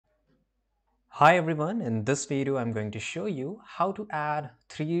Hi everyone, in this video I'm going to show you how to add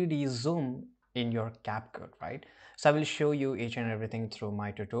 3D zoom in your Capcut, right? So I will show you each and everything through my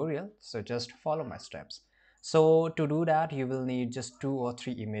tutorial, so just follow my steps. So to do that you will need just 2 or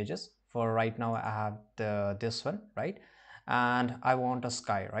 3 images. For right now I have this one, right? And I want a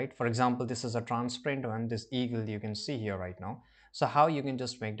sky, right? For example, this is a transparent one, this eagle you can see here right now. So how you can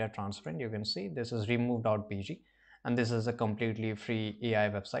just make that transparent, you can see this is remove.bg, and this is a completely free AI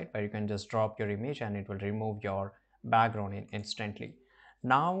website where you can just drop your image and it will remove your background instantly.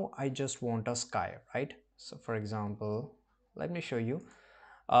 Now I just want a sky, right? So for example, let me show you.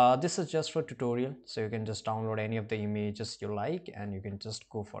 This is just for tutorial, so you can just download any of the images you like and you can just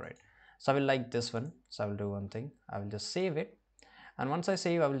go for it. So I will like this one, so I will do one thing, I will just save it, and once I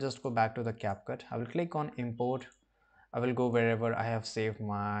save I will just go back to the Capcut. I will click on import. I will go wherever I have saved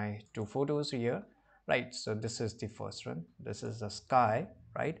my 2 photos here, right? So this is the first one, this is the sky,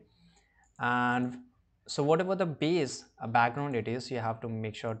 right? And so whatever the base background it is, you have to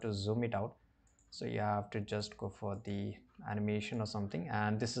make sure to zoom it out. So you have to just go for the animation or something,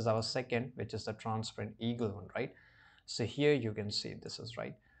 and this is our second, which is the transparent eagle one, right? So here you can see this is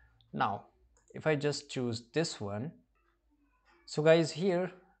right. Now if I just choose this one, so guys,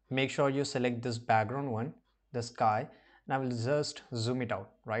 here make sure you select this background one, the sky, and I will just zoom it out,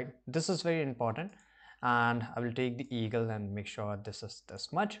 right? This is very important, and I will take the eagle and make sure this is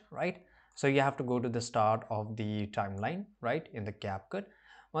this much, right? So you have to go to the start of the timeline, right, in the Capcut.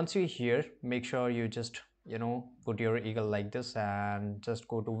 Once you're here, make sure you just put your eagle like this and just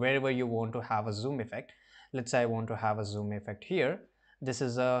go to wherever you want to have a zoom effect. Let's say I want to have a zoom effect here. This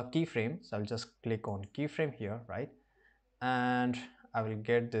is a keyframe, so I'll just click on keyframe here, right? And I will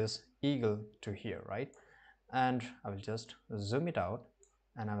get this eagle to here, right? And I will just zoom it out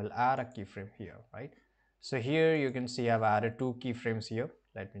and I will add a keyframe here, right? So here you can see I've added 2 keyframes here.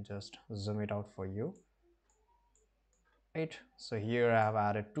 Let me just zoom it out for you, right? So here I have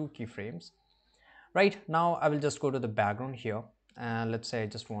added 2 keyframes. Right now I will just go to the background here, and let's say I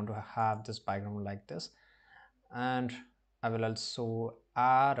just want to have this background like this, and I will also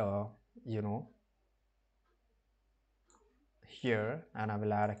add a here, and I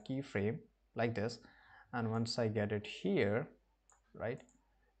will add a keyframe like this. And once I get it here, right,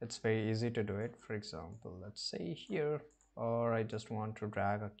 it's very easy to do it. For example, let's say here, or I just want to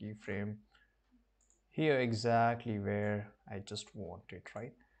drag a keyframe here exactly where I just want it,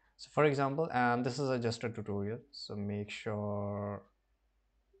 right? So for example, and this is just a tutorial, so make sure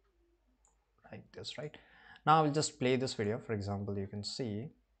like this, right? Now I will just play this video. For example, you can see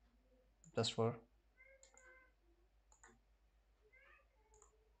just for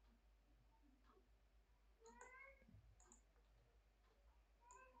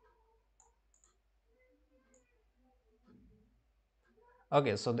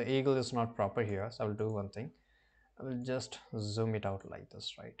okay, so the eagle is not proper here, so I will do one thing. I will just zoom it out like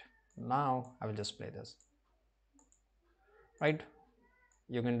this, right? Now I will just play this, right?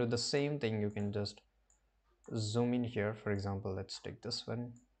 You can do the same thing, you can just zoom in here. For example, let's take this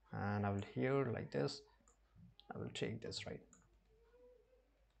one, and I will here like this. I will take this,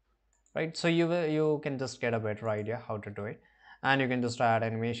 right? So you can just get a better idea how to do it, and you can just add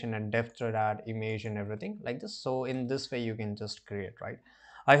animation and depth to that image and everything like this. So in this way you can just create, right?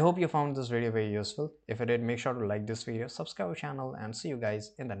 I hope you found this video very useful. If you did, make sure to like this video, subscribe our channel, and see you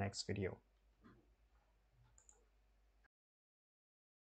guys in the next video.